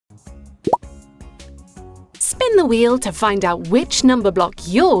Spin the wheel to find out which number block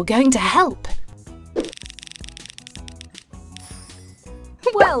you're going to help.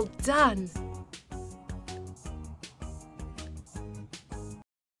 Well done!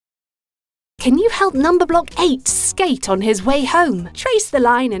 Can you help number block 8 skate on his way home? Trace the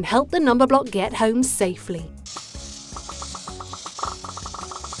line and help the number block get home safely.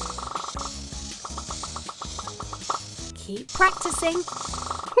 Keep practicing.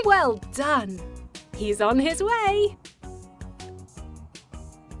 Well done! He's on his way.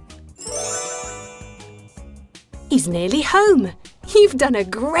 He's nearly home. You've done a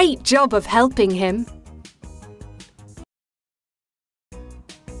great job of helping him.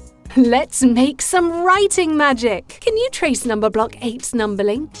 Let's make some writing magic. Can you trace number block 8's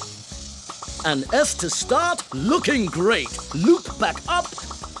numbering? An S to start, looking great. Loop back up,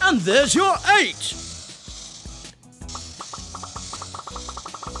 and there's your 8.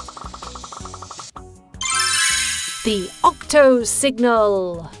 The octo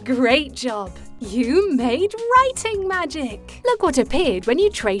signal. Great job. You made writing magic. Look what appeared when you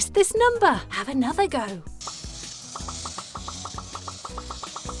traced this number. Have another go.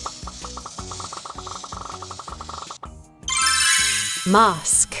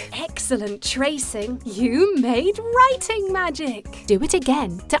 Mask. Excellent tracing. You made writing magic. Do it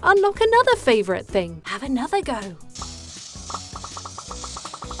again to unlock another favourite thing. Have another go.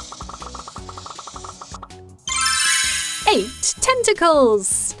 Eight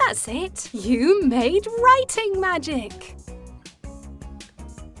tentacles. That's it. You made writing magic.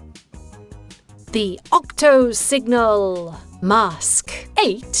 The octo signal. Mask.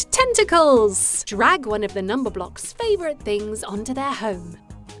 8 tentacles. Drag one of the number block's favourite things onto their home.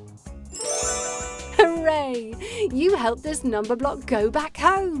 Hooray! You helped this number block go back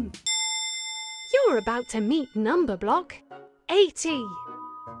home. You're about to meet number block 80.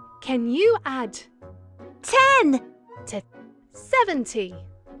 Can you add 10 to 70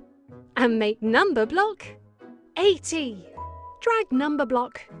 and make number block 80? Drag number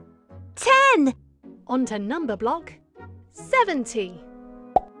block 10 onto number block 70.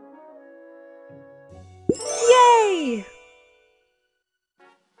 Yay!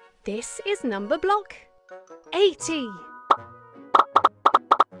 This is number block 80.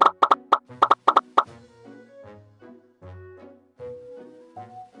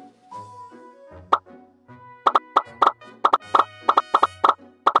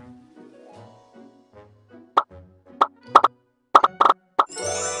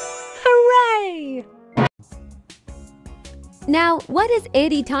 Hooray! Now, what is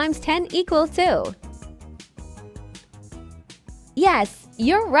 80 times 10 equal to? Yes,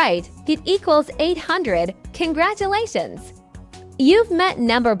 you're right. It equals 800. Congratulations! You've met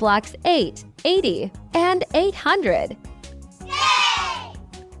number blocks 8, 80, and 800.